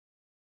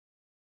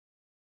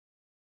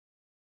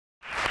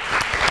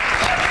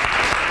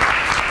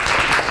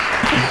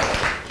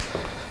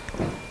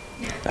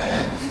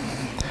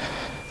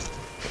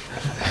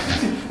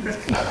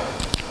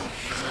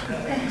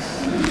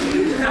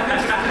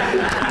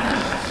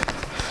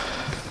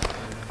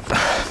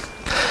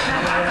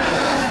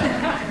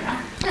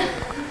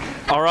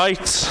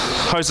right,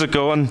 how's it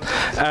going?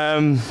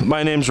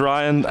 My name's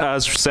Ryan,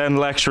 as said,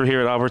 lecturer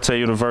here at Abertay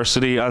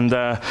University, and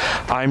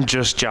I'm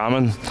just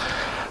Jammin.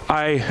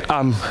 I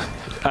am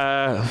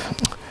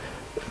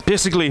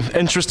basically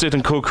interested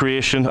in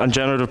co-creation and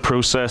generative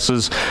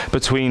processes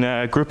between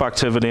group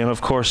activity and,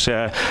 of course,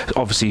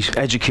 obviously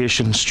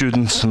education,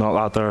 students and all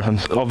that there, and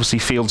obviously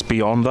fields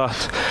beyond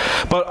that.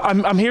 But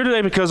I'm here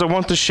today because I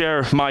want to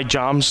share my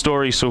jam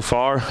story so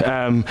far,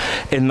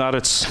 in that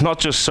it's not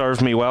just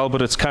served me well,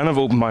 but it's kind of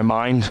opened my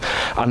mind,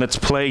 and it's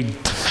played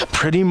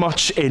pretty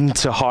much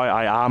into how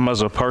I am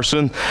as a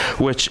person,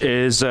 which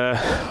is,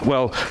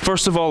 well,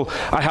 first of all,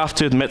 I have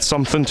to admit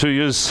something to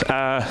you,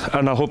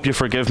 and I hope you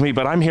forgive me,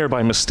 but I'm here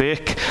by mistake.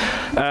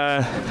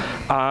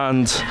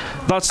 And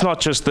that's not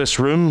just this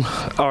room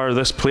or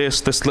this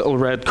place, this little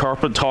red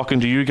carpet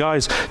talking to you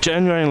guys.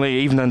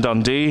 Genuinely, even in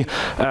Dundee,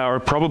 or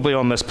probably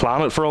on this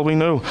planet for all we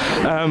know.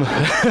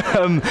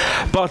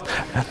 But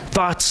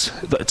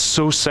that's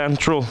so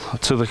central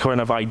to the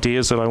kind of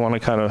ideas that I want to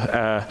kind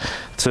of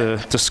to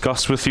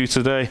discuss with you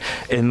today,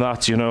 in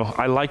that, you know,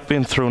 I like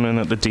being thrown in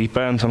at the deep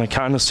end, and I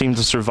kind of seem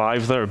to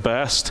survive there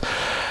best.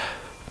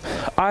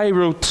 I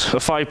wrote a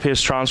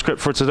 5-page transcript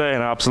for today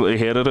and I absolutely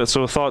hated it,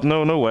 so I thought,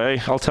 no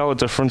way, I'll tell a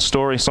different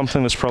story,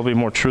 something that's probably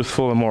more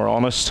truthful and more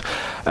honest.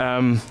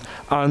 And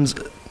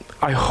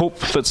I hope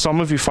that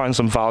some of you find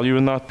some value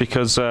in that,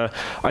 because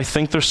I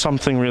think there's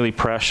something really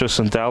precious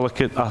and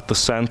delicate at the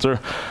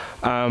center.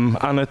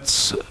 And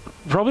it's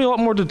probably a lot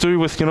more to do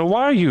with, you know,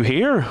 why are you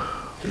here?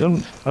 I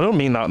don't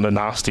mean that in a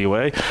nasty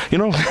way. You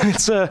know,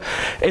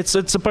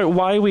 it's about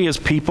why we as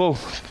people,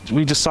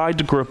 we decide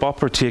to group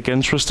up or take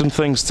interest in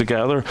things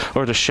together,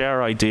 or to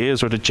share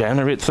ideas, or to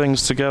generate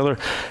things together.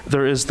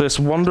 There is this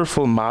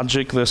wonderful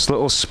magic, this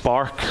little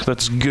spark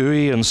that's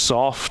gooey and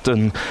soft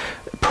and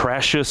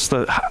precious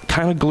that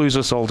kind of glues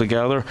us all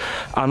together.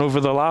 And over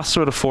the last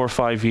sort of 4 or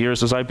 5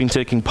 years, as I've been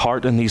taking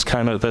part in these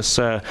kind of this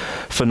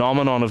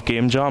phenomenon of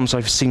game jams,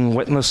 I've seen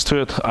witness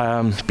to it,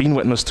 been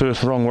witness to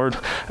it, wrong word,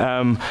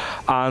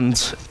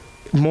 and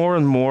more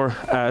and more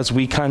as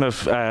we kind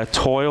of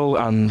toil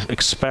and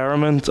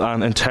experiment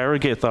and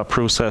interrogate that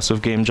process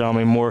of game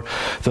jamming, more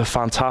the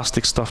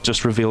fantastic stuff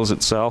just reveals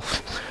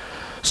itself.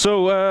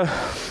 So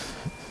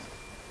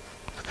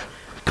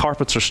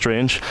carpets are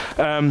strange,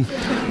 but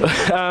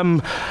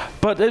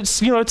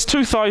it's, you know, it's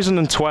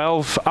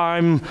 2012.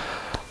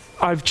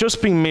 I've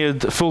just been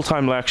made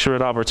full-time lecturer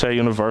at Abertay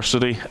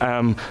University,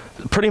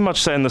 pretty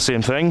much saying the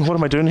same thing. What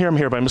am I doing here? I'm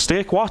here by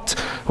mistake. What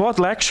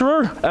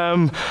lecturer?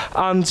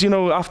 And, you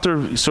know,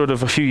 after sort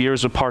of a few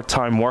years of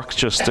part-time work,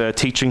 just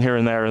teaching here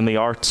and there in the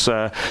arts,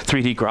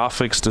 3D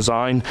graphics,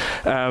 design,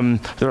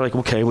 they're like,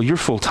 okay, well, you're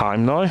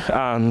full-time now,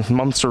 and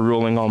months are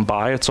rolling on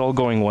by. It's all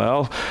going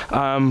well.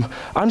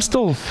 I'm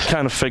still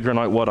kind of figuring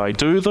out what I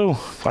do, though.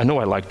 I know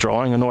I like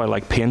drawing. I know I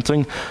like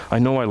painting. I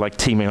know I like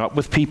teaming up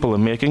with people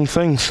and making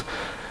things.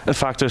 In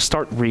fact, I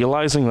start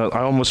realizing that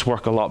I almost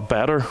work a lot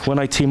better when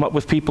I team up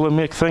with people and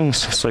make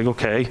things. It's like,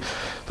 okay,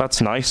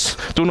 that's nice.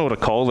 Don't know what to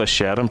call this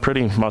yet. I'm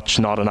pretty much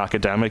not an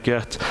academic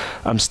yet.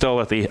 I'm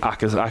still at the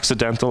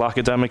accidental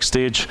academic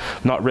stage.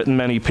 Not written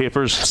many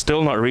papers,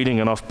 still not reading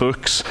enough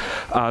books,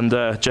 and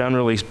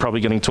generally probably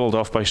getting told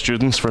off by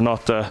students for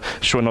not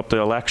showing up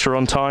to a lecture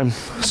on time.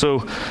 So,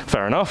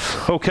 fair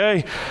enough.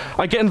 Okay.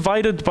 I get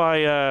invited by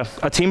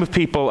a team of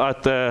people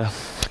at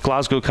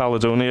Glasgow,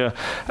 Caledonia.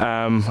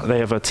 They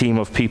have a team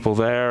of people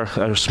there.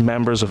 There's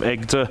members of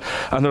IGDA,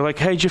 and they're like,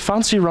 hey, do you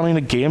fancy running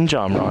a game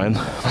jam, Ryan?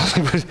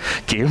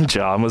 Game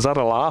jam? Is that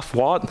a laugh?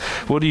 What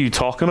are you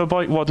talking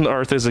about? What on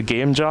earth is a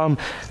game jam?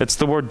 It's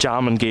the word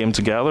jam and game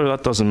together.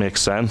 That doesn't make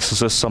sense. Is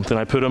this something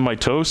I put on my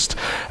toast?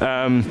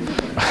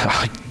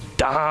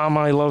 Damn,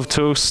 I love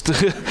toast.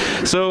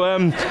 So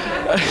I'm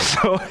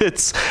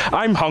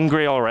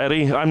hungry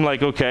already. I'm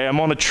like, okay, I'm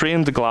on a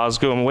train to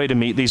Glasgow. I'm away to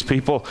meet these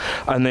people,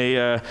 and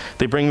they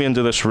bring me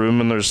into this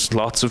room, and there's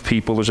lots of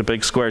people. There's a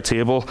big square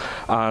table,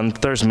 and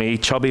there's me,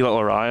 chubby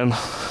little Ryan.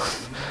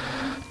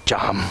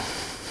 Jam.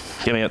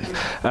 Give me it.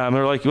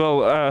 They're like,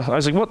 well, I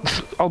was like,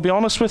 what? I'll be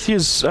honest with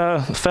you,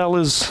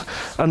 fellas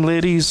and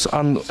ladies,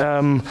 and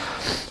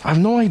I have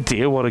no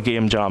idea what a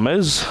game jam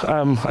is.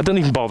 I didn't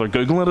even bother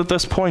Googling it at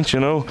this point,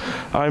 you know.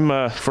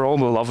 For all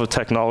the love of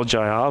technology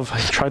I have, I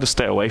try to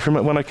stay away from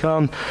it when I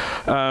can.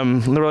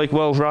 And they were like,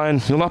 well,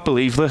 Ryan, you'll not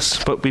believe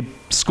this, but we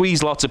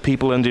squeeze lots of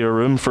people into your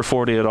room for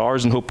 48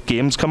 hours and hope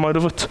games come out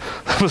of it.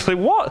 I was like,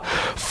 what?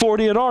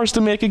 48 hours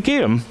to make a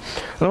game?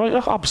 And I'm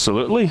like, oh,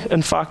 absolutely.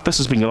 In fact, this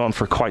has been going on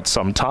for quite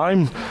some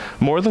time,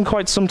 more than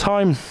quite some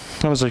time.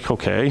 I was like,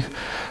 okay,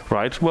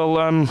 right, well,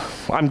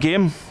 I'm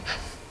game.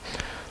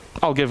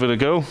 I'll give it a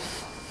go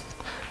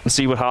and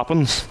see what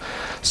happens.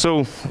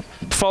 So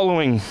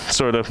following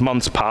sort of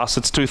months pass,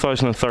 it's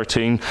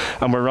 2013,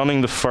 and we're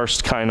running the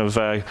first kind of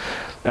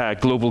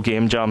global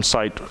game jam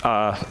site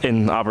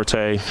in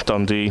Abertay,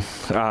 Dundee.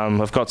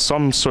 I've got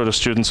some sort of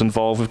students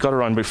involved. We've got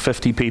around about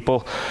 50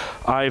 people.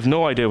 I have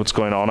no idea what's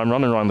going on. I'm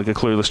running around like a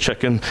clueless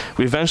chicken.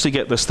 We eventually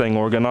get this thing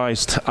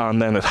organized,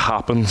 and then it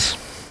happens.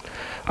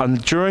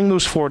 And during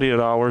those 48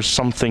 hours,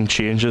 something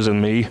changes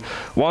in me.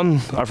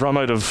 One, I've run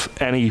out of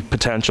any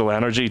potential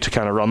energy to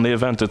kind of run the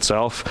event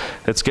itself.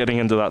 It's getting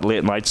into that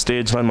late night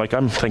stage, and I'm like,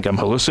 I think I'm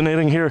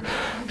hallucinating here,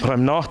 but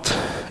I'm not.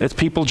 It's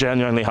people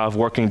genuinely have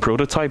working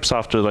prototypes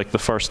after like the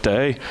first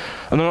day.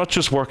 And they're not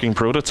just working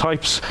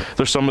prototypes,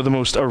 they're some of the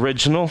most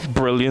original,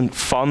 brilliant,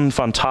 fun,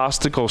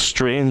 fantastical,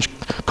 strange,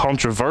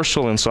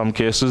 controversial in some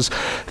cases,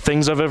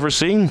 things I've ever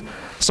seen.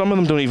 Some of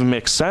them don't even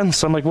make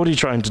sense. I'm like, what are you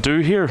trying to do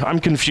here? I'm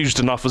confused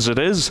enough as it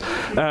is.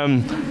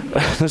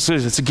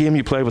 It's a game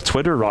you play with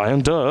Twitter, Ryan,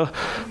 duh.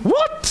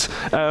 What?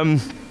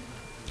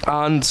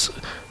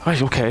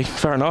 Okay,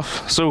 fair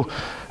enough. So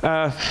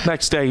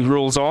next day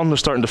rolls on, they're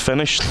starting to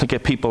finish, they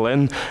get people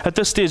in. At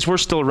this stage, we're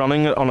still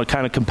running it on a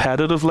kind of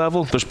competitive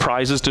level. There's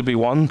prizes to be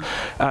won.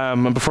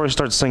 And before I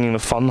start singing the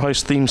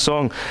Funhouse theme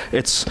song,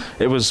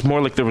 it was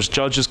more like there was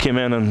judges came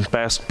in and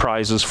best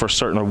prizes for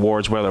certain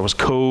awards, whether it was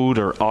code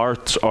or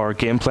art or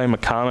gameplay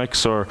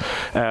mechanics or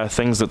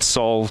things that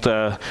solved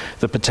the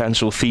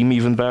potential theme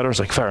even better. It's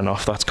like, fair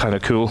enough, that's kind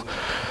of cool.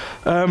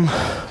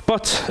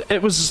 But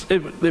it was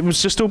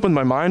just opened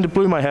my mind. It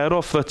blew my head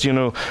off that,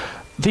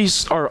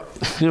 these are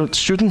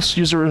students,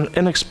 you are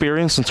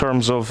inexperienced in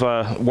terms of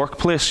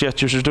workplace,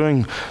 yet you're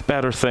doing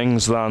better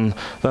things than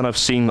I've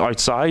seen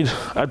outside.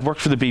 I'd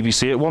worked for the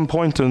BBC at one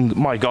point, and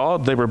my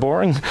God, they were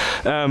boring.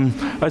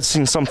 I'd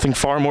seen something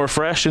far more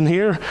fresh in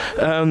here.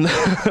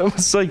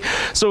 It's like,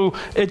 so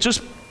it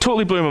just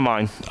totally blew my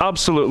mind.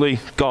 Absolutely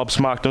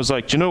gobsmacked. I was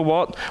like, do you know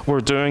what? We're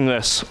doing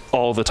this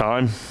all the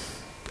time.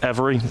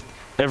 Every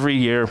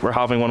year we're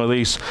having one of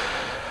these.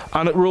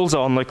 And it rolls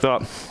on like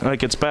that, and it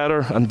gets better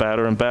and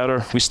better and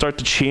better. We start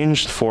to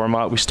change the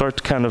format. We start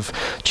to kind of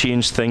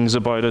change things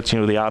about it,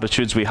 the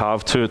attitudes we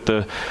have to it.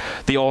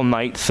 The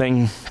all-night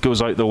thing goes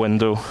out the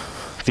window.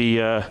 We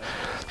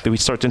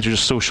start to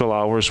introduce social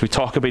hours. We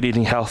talk about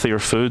eating healthier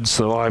foods,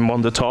 so I'm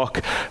one to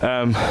talk.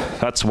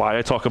 That's why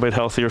I talk about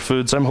healthier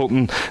foods. I'm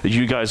hoping that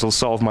you guys will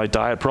solve my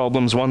diet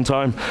problems one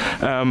time.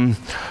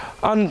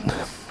 And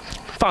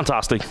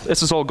fantastic.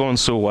 This is all going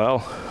so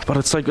well, but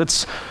it's like,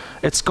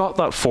 it's got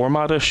that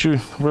format issue.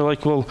 We're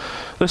like, well,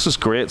 this is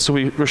great. So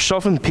we're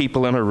shoving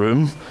people in a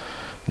room.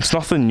 It's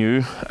nothing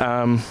new,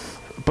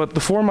 but the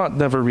format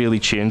never really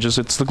changes.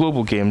 It's the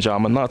Global Game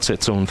Jam, and that's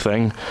its own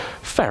thing.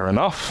 Fair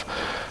enough.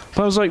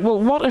 But I was like,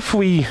 well, what if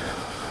we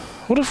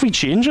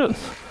change it?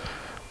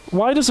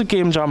 Why does a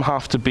game jam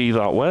have to be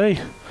that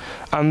way?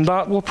 And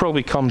that will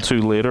probably come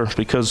to later,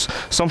 because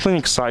something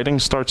exciting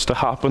starts to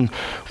happen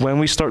when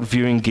we start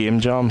viewing game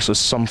jams as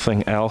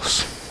something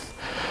else.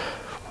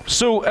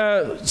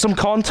 So some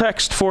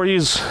context for you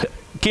is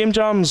game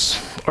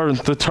jams, or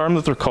the term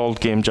that they're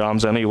called game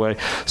jams anyway,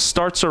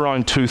 starts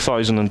around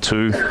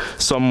 2002,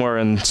 somewhere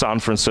in San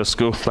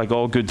Francisco, like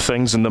all good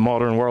things in the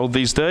modern world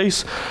these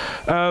days.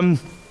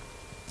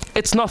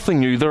 It's nothing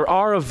new. There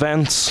are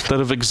events that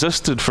have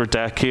existed for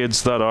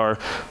decades that are,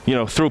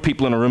 throw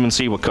people in a room and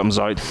see what comes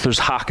out. There's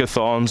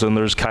hackathons and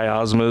there's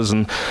chiasmas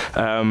and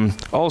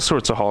all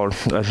sorts of holler.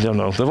 I don't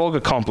know. They've all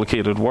got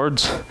complicated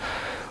words.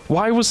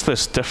 Why was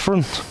this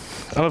different?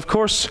 And of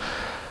course,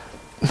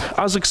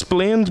 as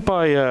explained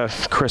by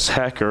Chris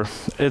Hecker,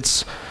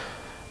 it's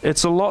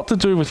a lot to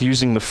do with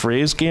using the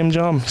phrase game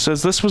jam. He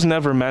says this was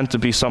never meant to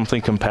be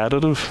something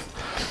competitive.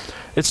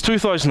 It's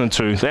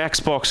 2002. The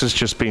Xbox has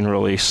just been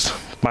released.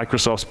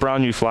 Microsoft's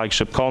brand new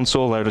flagship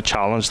console allowed to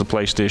challenge the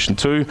PlayStation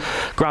 2.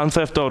 Grand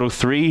Theft Auto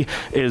 3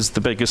 is the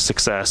biggest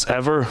success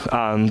ever,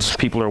 and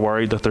people are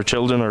worried that their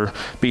children are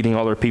beating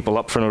other people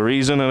up for no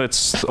reason, and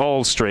it's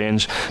all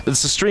strange.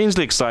 It's a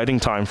strangely exciting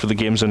time for the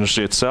games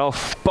industry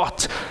itself,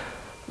 but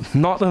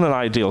not in an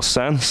ideal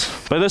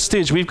sense. By this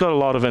stage, we've got a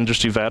lot of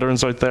industry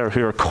veterans out there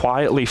who are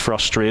quietly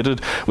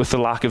frustrated with the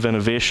lack of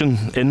innovation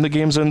in the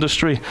games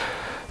industry.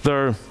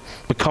 They're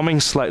becoming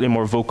slightly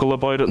more vocal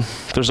about it.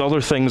 There's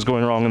other things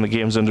going wrong in the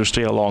games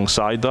industry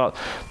alongside that,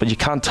 but you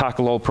can't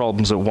tackle all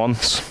problems at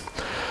once.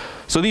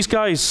 So these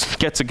guys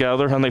get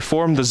together and they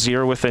form the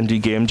Zeroth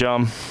Indie Game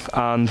Jam,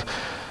 and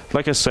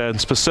like I said,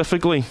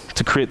 specifically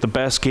to create the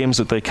best games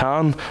that they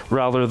can,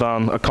 rather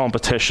than a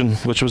competition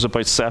which was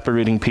about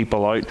separating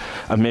people out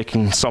and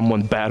making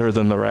someone better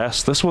than the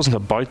rest. This wasn't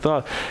about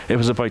that. It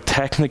was about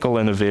technical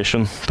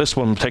innovation. This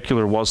one in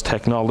particular was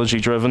technology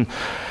driven.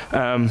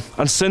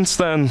 And since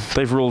then,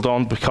 they've rolled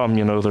on to become,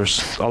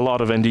 there's a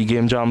lot of indie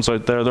game jams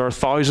out there. There are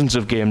thousands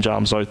of game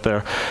jams out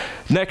there.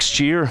 Next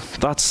year,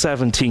 that's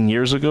 17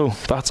 years ago.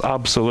 That's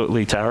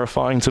absolutely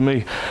terrifying to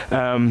me.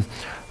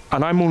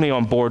 And I'm only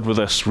on board with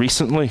this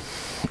recently.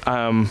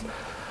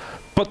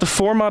 But the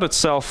format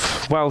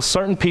itself, while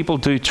certain people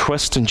do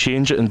twist and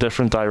change it in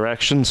different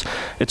directions,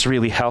 it's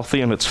really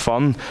healthy and it's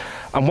fun.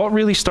 And what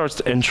really starts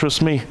to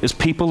interest me is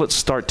people that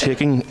start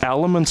taking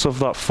elements of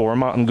that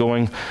format and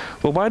going,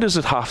 well, why does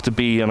it have to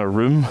be in a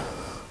room?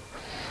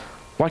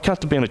 Why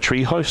can't it be in a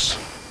treehouse?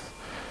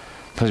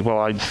 Well,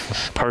 I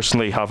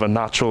personally have a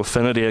natural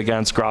affinity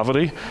against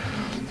gravity.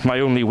 My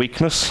only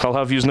weakness, I'll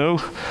have yous know.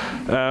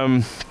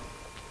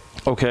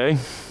 Okay,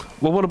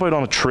 well, what about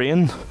on a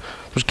train?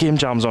 There's game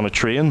jams on a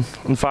train.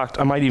 In fact,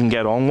 I might even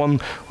get on one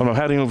when I'm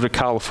heading over to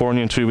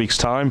California in 2 weeks'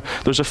 time.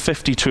 There's a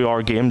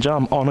 52-hour game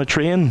jam on a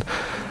train.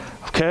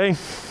 Okay,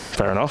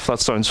 fair enough, that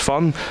sounds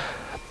fun.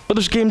 But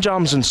there's game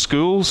jams in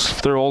schools.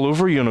 They're all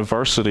over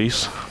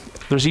universities.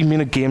 There's even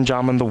been a game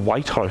jam in the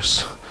White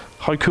House.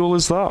 How cool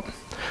is that?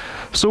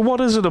 So what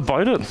is it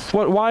about it?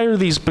 Why are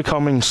these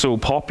becoming so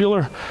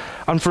popular?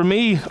 And for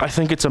me, I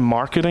think it's a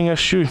marketing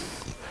issue.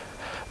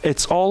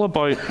 It's all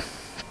about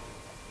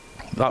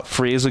that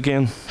phrase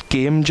again,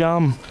 game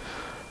jam.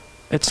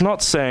 It's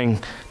not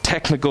saying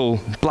technical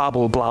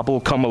blabble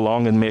blabble come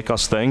along and make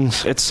us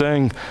things. It's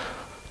saying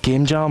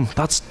game jam.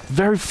 That's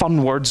very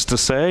fun words to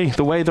say.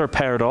 The way they're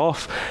paired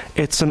off,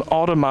 it's an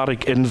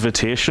automatic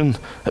invitation.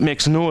 It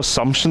makes no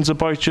assumptions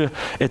about you.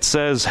 It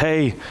says,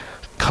 hey,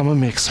 come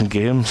and make some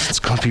games. It's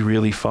going to be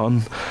really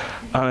fun.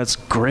 And it's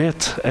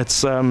great.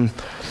 It's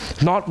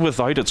not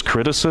without its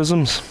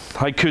criticisms.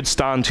 I could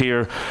stand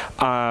here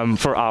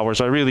for hours,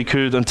 I really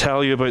could, and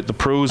tell you about the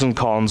pros and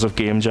cons of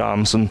game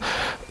jams. And,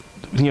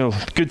 you know,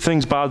 good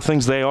things, bad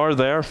things, they are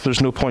there.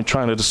 There's no point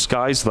trying to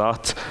disguise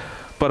that.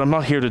 But I'm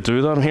not here to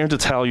do that. I'm here to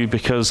tell you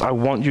because I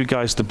want you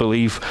guys to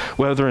believe,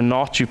 whether or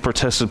not you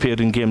participated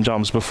in game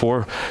jams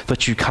before,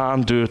 that you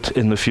can do it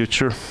in the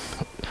future.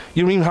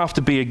 You don't even have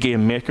to be a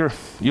game maker.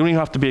 You don't even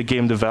have to be a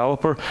game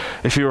developer.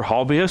 If you're a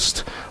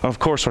hobbyist, and of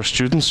course our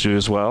students do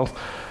as well.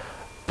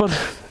 But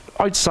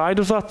outside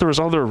of that, there's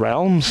other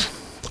realms.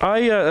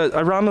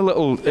 I ran a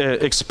little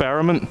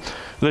experiment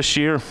this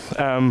year,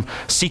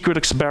 secret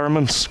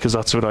experiments, because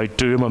that's what I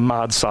do. I'm a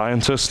mad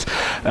scientist.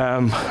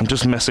 I'm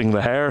just missing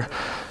the hair.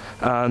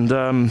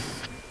 And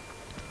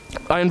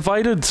I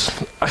invited,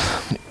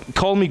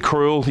 call me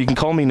cruel, you can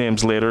call me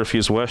names later if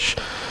you wish.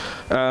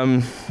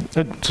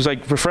 It was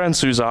like, my friend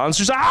Suzanne!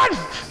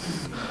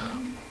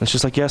 And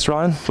she's like, yes,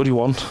 Ryan, what do you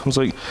want? I was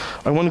like,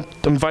 I'm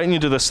inviting you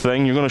to this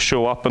thing, you're going to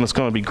show up and it's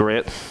going to be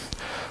great.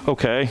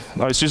 Okay.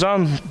 Now,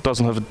 Suzanne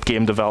doesn't have a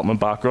game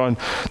development background,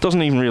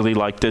 doesn't even really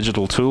like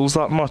digital tools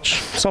that much,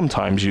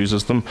 sometimes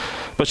uses them,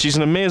 but she's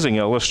an amazing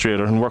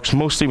illustrator and works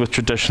mostly with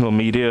traditional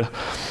media.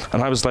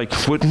 And I was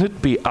like, wouldn't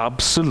it be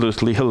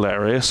absolutely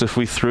hilarious if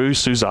we threw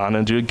Suzanne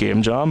into a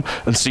game jam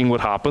and seen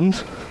what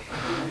happened?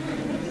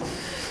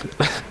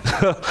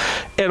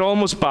 It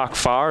almost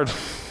backfired.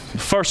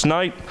 First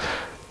night,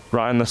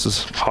 Ryan, this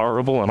is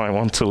horrible and I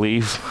want to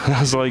leave. I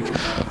was like,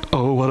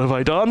 oh, what have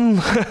I done?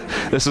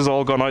 This has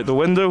all gone out the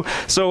window.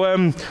 So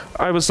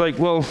I was like,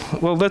 well,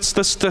 let's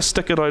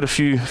stick it out a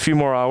few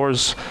more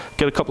hours,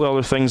 get a couple of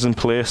other things in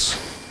place.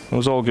 It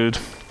was all good.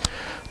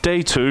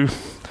 Day 2,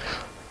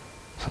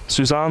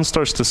 Suzanne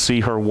starts to see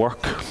her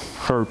work,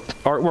 her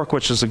artwork,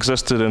 which has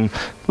existed in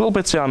little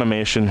bits of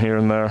animation here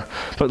and there,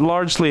 but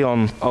largely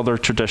on other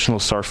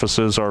traditional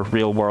surfaces or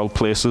real world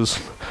places.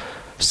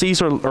 Sees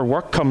her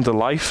work come to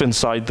life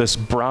inside this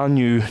brand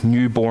new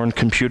newborn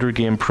computer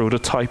game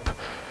prototype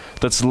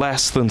that's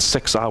less than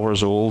 6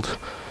 hours old.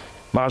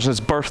 Imagine it's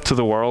birth to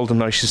the world and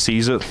now she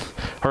sees it.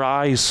 Her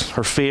eyes,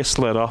 her face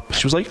lit up.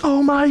 She was like,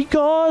 oh my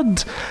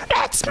God,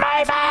 it's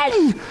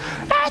moving!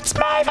 It's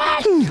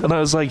moving! And I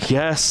was like,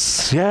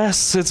 yes,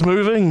 it's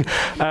moving.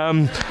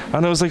 And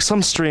it was like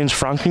some strange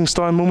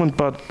Frankenstein moment,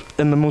 but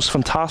in the most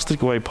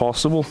fantastic way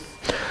possible.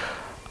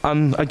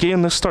 And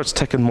again, this starts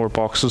ticking more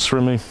boxes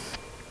for me.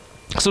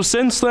 So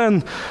since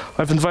then,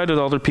 I've invited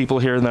other people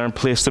here and there and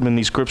placed them in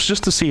these groups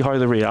just to see how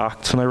they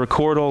react. And I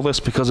record all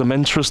this because I'm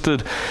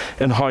interested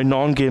in how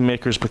non-game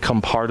makers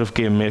become part of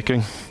game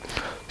making.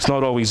 It's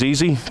not always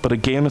easy, but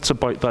again, it's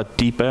about that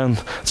deep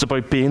end. It's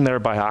about being there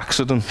by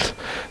accident.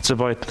 It's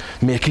about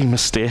making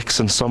mistakes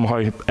and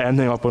somehow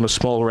ending up on a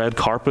small red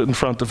carpet in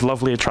front of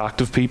lovely,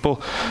 attractive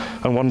people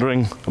and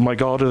wondering, oh my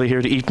God, are they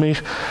here to eat me?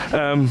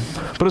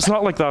 But it's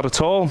not like that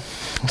at all.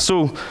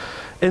 So,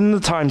 in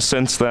the time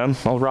since then,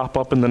 I'll wrap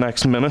up in the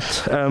next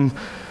minute,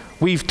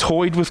 we've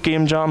toyed with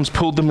game jams,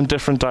 pulled them in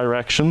different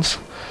directions.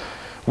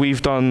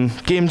 We've done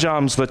game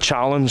jams that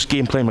challenge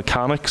gameplay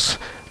mechanics,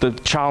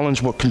 that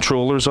challenge what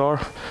controllers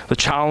are, that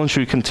challenge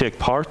who can take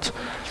part.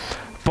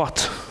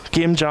 But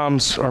game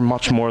jams are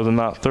much more than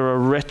that. They're a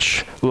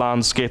rich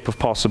landscape of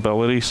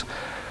possibilities.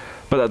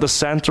 But at the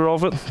center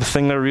of it, the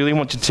thing that I really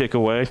want you to take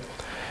away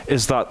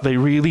is that they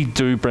really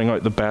do bring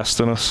out the best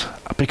in us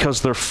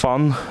because they're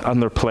fun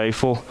and they're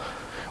playful.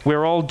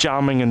 We're all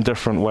jamming in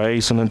different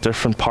ways and in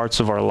different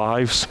parts of our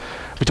lives.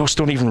 We just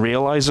don't even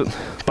realize it.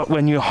 But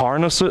when you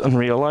harness it and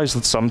realize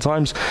that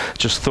sometimes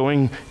just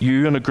throwing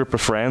you and a group of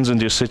friends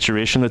into a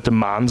situation that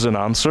demands an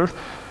answer,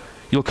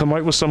 you'll come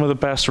out with some of the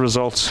best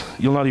results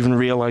you'll not even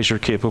realize you're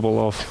capable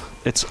of.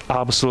 It's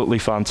absolutely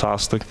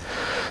fantastic.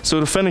 So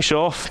to finish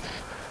off,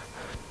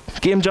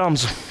 game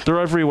jams, they're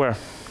everywhere.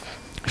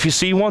 If you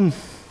see one,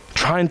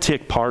 try and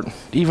take part,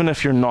 even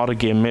if you're not a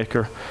game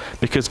maker.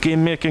 Because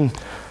game making,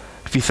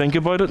 if you think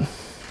about it,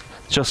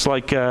 just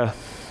like Heather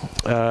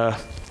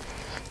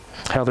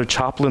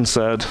Chaplin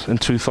said in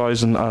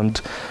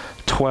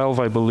 2012,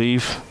 I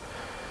believe,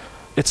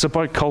 it's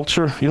about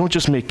culture. You don't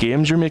just make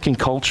games, you're making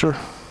culture.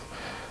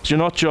 So you're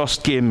not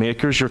just game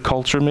makers, you're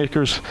culture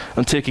makers,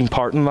 and taking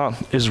part in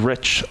that is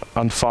rich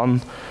and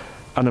fun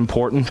and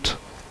important,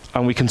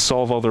 and we can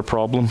solve other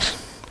problems.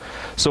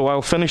 So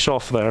I'll finish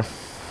off there.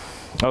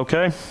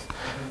 Okay?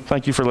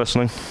 Thank you for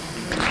listening.